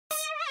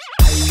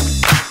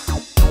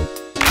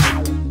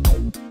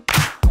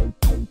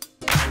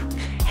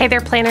Hey there,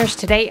 planners.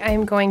 Today I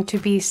am going to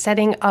be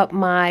setting up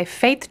my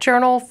faith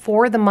journal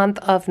for the month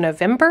of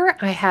November.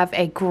 I have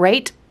a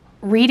great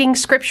reading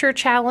scripture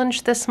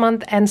challenge this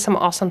month and some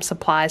awesome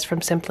supplies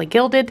from Simply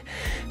Gilded.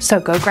 So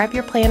go grab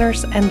your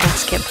planners and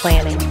let's get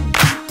planning.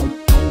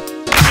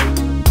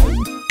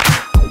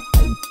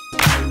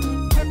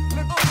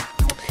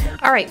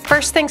 All right,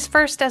 first things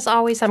first, as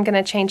always, I'm going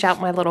to change out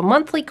my little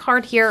monthly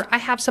card here. I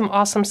have some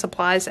awesome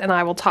supplies, and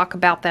I will talk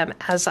about them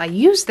as I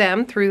use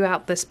them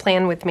throughout this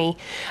plan with me.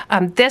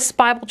 This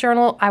Bible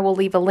journal, I will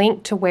leave a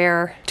link to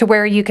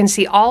where you can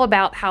see all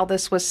about how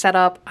this was set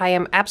up. I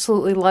am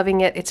absolutely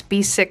loving it. It's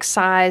B6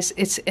 size.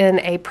 It's in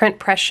a Print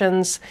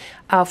Pressions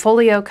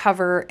folio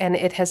cover, and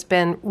it has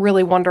been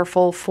really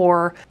wonderful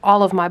for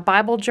all of my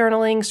Bible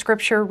journaling,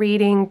 scripture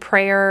reading,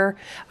 prayer,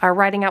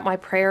 writing out my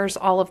prayers,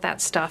 all of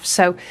that stuff.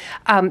 So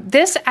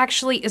this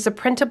actually is a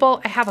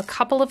printable. I have a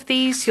couple of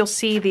these. You'll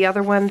see the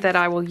other one that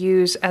I will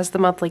use as the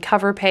monthly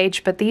cover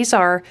page, but these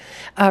are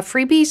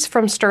freebies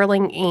from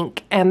Sterling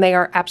Ink, and they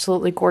are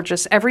absolutely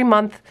gorgeous. Every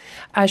month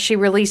she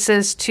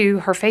releases to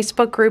her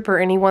Facebook group or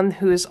anyone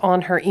who is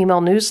on her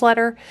email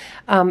newsletter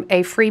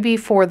a freebie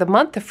for the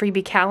month, a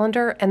freebie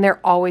calendar, and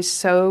they're always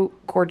so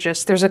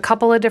gorgeous. There's a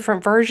couple of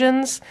different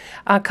versions,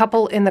 a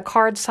couple in the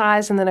card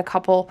size and then a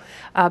couple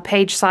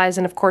page size,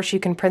 and of course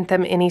you can print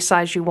them any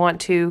size you want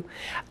to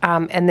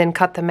and then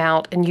cut them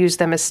out and use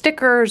them as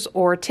stickers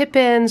or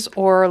tip-ins,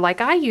 or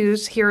like I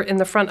use here in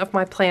the front of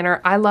my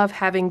planner. I love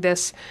having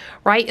this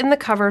right in the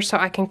cover so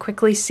I can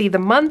quickly see the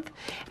month,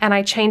 and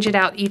I change it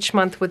out each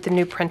month with the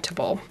new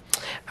printable.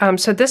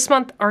 So this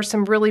month are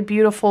some really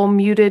beautiful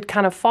muted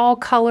kind of fall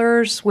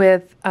colors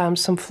with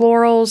some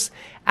florals.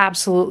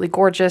 Absolutely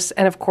gorgeous.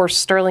 And of course,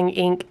 Sterling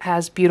Ink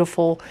has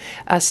beautiful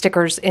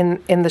stickers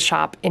in the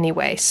shop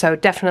anyway, so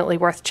definitely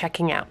worth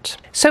checking out.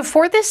 So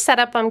for this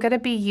setup, I'm going to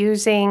be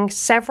using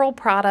several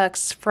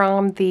products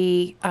from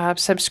the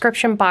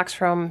subscription box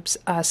from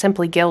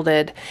Simply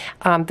Gilded.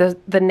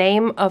 The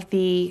name of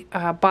the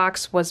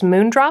box was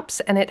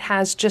Moondrops, and it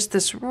has just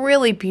this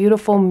really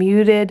beautiful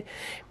muted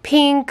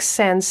pinks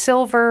and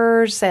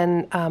silvers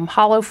and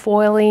hollow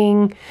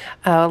foiling,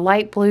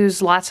 light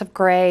blues, lots of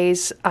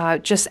grays,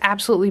 just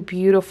absolutely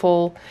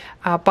beautiful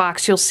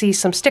box. You'll see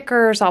some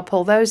stickers. I'll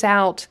pull those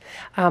out.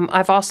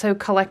 I've also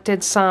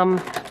collected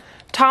some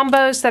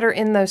Tombos that are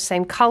in those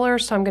same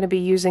colors, so I'm going to be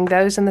using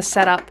those in the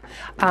setup.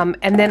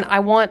 And then I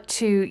want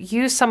to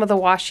use some of the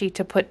washi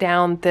to put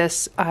down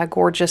this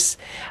gorgeous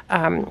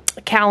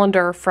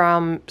calendar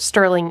from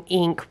Sterling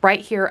Ink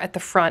right here at the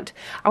front.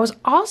 I was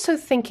also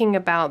thinking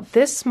about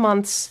this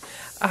month's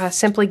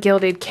Simply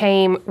Gilded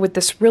came with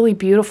this really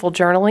beautiful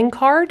journaling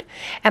card,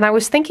 and I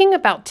was thinking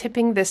about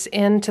tipping this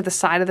into the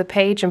side of the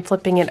page and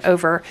flipping it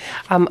over.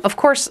 Of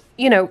course,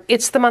 you know,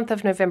 it's the month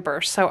of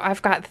November, so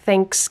I've got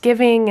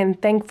Thanksgiving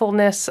and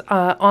thankfulness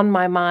on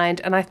my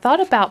mind, and I thought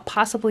about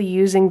possibly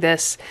using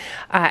this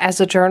as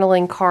a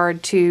journaling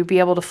card to be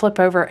able to flip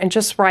over and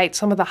just write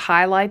some of the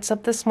highlights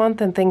of this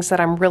month and things that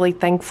I'm really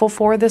thankful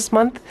for this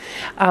month.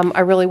 I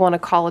really want to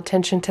call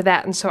attention to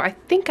that, and so I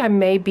think I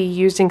may be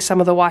using some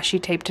of the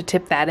washi tape to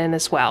tip that in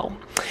as well.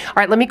 All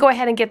right, let me go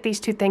ahead and get these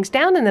two things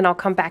down, and then I'll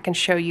come back and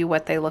show you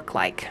what they look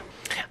like.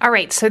 All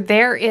right, so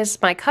there is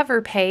my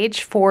cover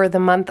page for the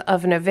month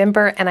of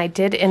November, and I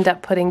did end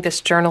up putting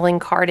this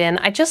journaling card in.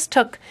 I just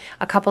took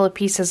a couple of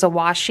pieces of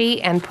washi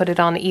and put it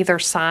on either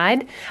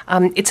side.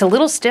 It's a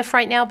little stiff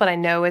right now, but I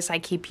know as I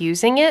keep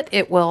using it,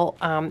 it will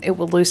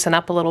loosen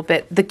up a little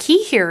bit. The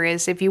key here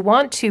is if you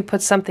want to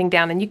put something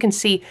down, and you can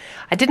see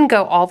I didn't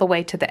go all the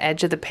way to the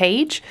edge of the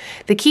page.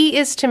 The key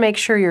is to make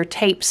sure your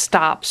tape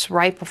stops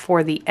right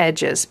before the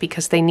edges,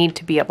 because they need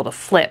to be able to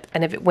flip,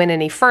 and if it went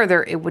any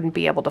further, it wouldn't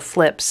be able to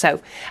flip.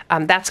 So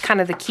that's kind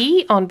of the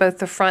key on both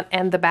the front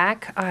and the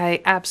back.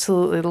 I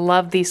absolutely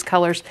love these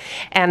colors,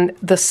 and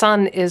the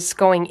sun is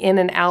going in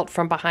and out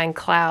from behind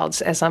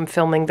clouds as I'm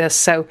filming this,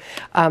 so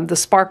the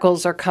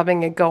sparkles are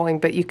coming and going,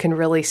 but you can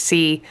really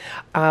see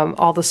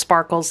all the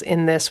sparkles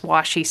in this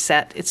washi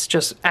set. It's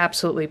just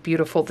absolutely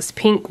beautiful. This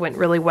pink went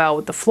really well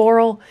with the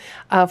floral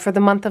for the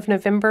month of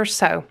November,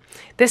 so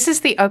this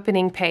is the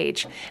opening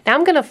page. Now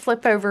I'm going to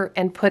flip over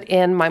and put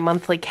in my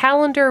monthly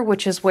calendar,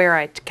 which is where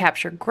I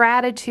capture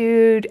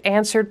gratitude,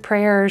 answered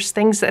prayers,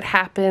 things that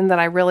happen that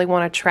I really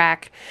want to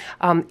track.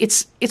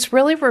 It's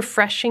really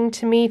refreshing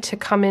to me to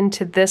come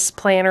into this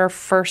planner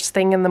first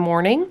thing in the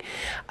morning.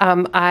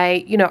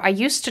 I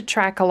used to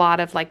track a lot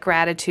of like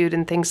gratitude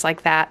and things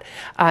like that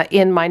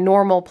in my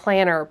normal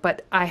planner,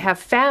 but I have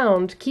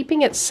found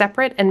keeping it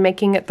separate and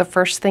making it the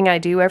first thing I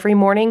do every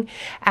morning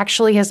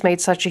actually has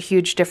made such a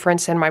huge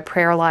difference in my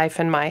prayer life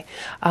and my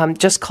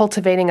just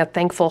cultivating a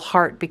thankful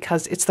heart,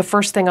 because it's the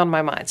first thing on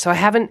my mind. So I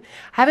haven't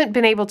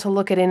been able to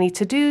look at any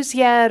to-dos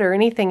yet or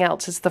anything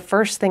else. It's the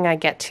first thing I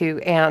get to,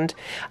 and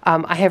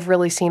I have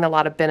really seen a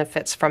lot of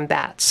benefits from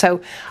that.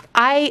 So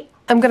I'm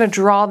going to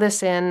draw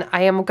this in.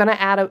 I am going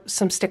to add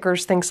some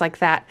stickers, things like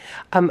that.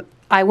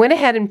 I went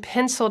ahead and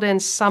penciled in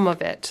some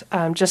of it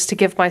just to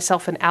give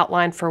myself an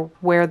outline for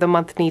where the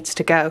month needs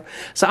to go.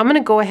 So I'm going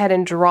to go ahead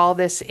and draw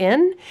this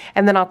in,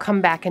 and then I'll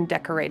come back and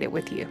decorate it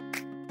with you.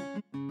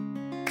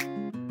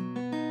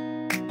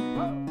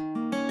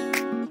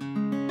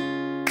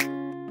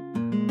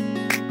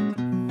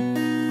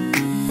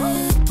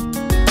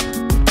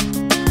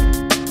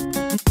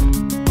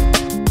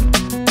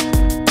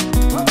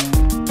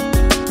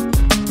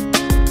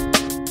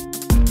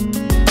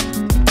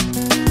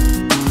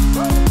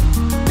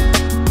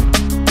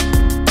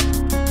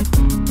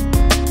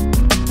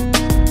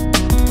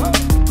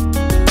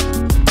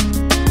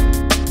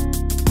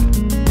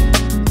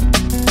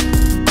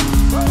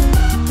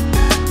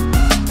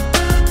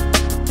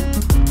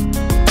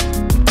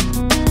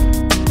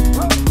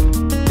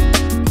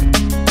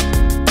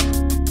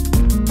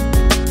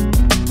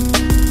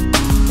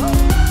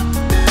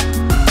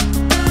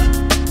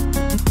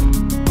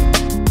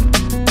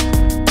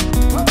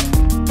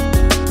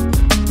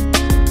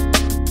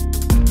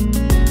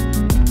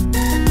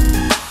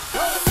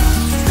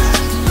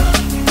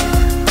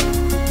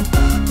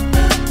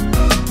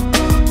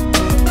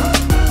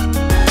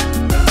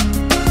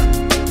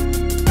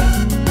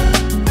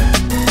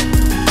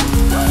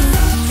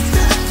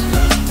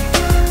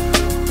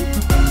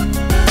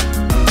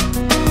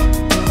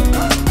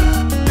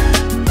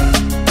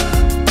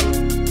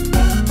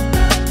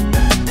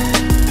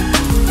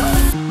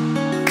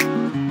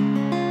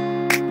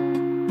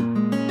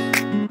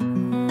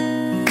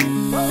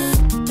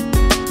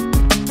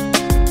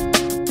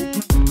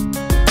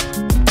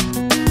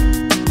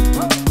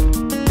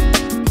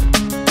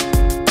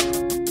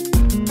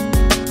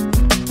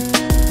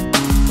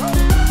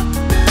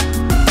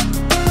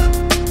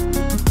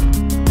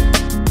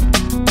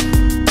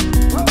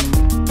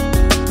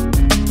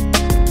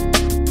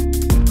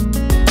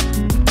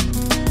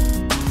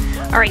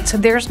 so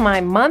there's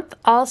my month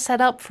all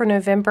set up for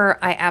November.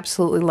 I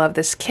absolutely love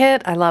this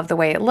kit. I love the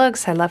way it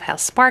looks. I love how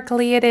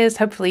sparkly it is.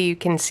 Hopefully you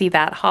can see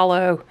that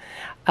hollow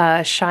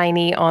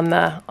shiny on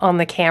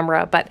the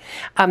camera, but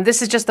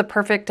this is just the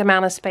perfect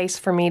amount of space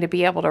for me to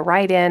be able to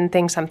write in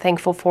things I'm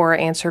thankful for,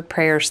 answered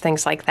prayers,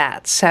 things like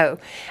that. So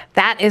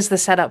that is the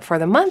setup for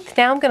the month.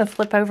 Now I'm going to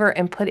flip over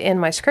and put in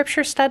my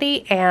scripture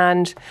study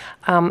and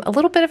a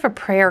little bit of a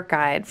prayer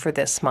guide for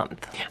this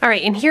month. All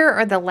right, and here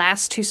are the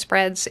last two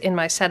spreads in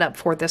my setup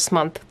for this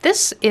month.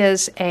 This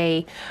is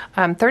a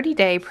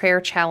 30-day prayer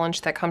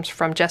challenge that comes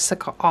from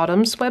Jessica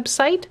Autumn's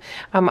website.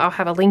 I'll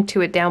have a link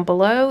to it down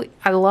below.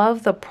 I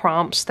love the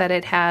prompts that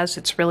it has.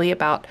 It's really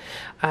about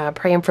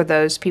praying for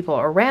those people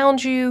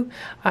around you,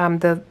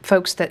 the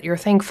folks that you're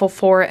thankful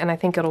for, and I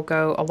think it'll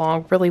go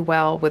along really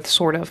well with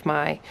sort of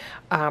my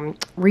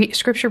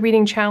scripture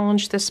reading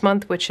challenge this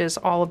month, which is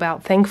all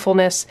about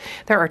thankfulness.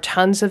 There are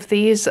tons of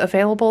these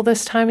available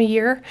this time of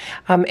year,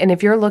 and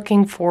if you're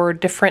looking for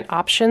different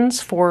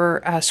options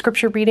for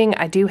scripture reading,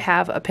 I do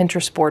have a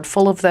Pinterest board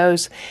full of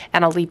those,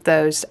 and I'll leave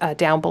those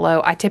down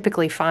below. I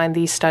typically find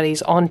these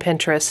studies on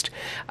Pinterest,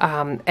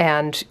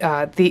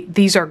 and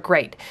these are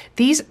great.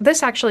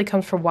 This actually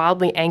comes from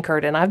Wildly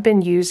Anchored, and I've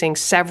been using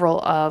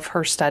several of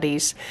her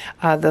studies,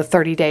 the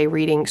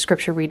 30-day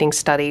scripture reading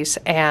studies,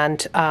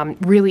 and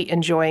really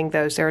enjoying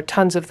those. There are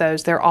tons of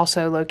those. They're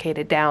also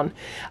located down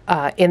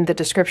in the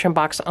description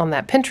box on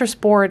that Pinterest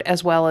board,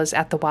 as well as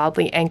at the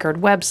Wildly Anchored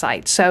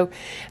website. So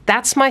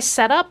that's my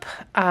setup.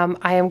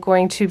 I am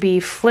going to be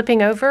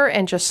flipping over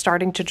and just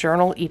starting to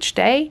journal each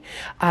day,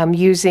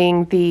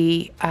 using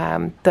the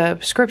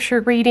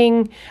scripture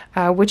reading,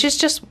 which is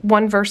just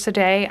one verse a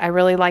day. I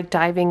really like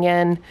diving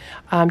in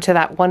to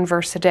that one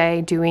verse a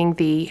day, doing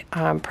the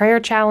prayer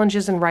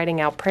challenges and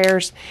writing out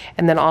prayers,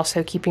 and then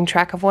also keeping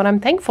track of what I'm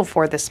thankful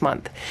for this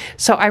month.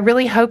 So I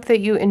really hope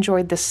that you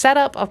enjoyed the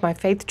setup of my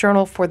faith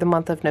journal for the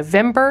month of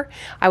November.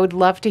 I would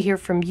love to hear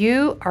from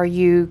you. Are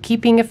you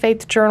keeping a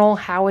faith journal?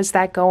 How is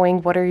that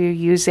going? What are you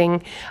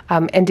using?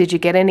 And did you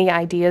get any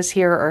ideas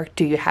here, or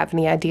do you have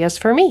any ideas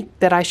for me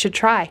that I should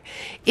try?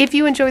 If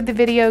you enjoyed the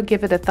video,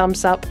 give it a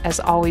thumbs up. As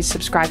always,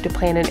 subscribe to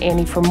Planning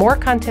Annie for more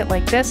content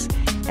like this,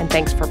 and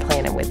thanks for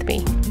planning with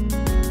me.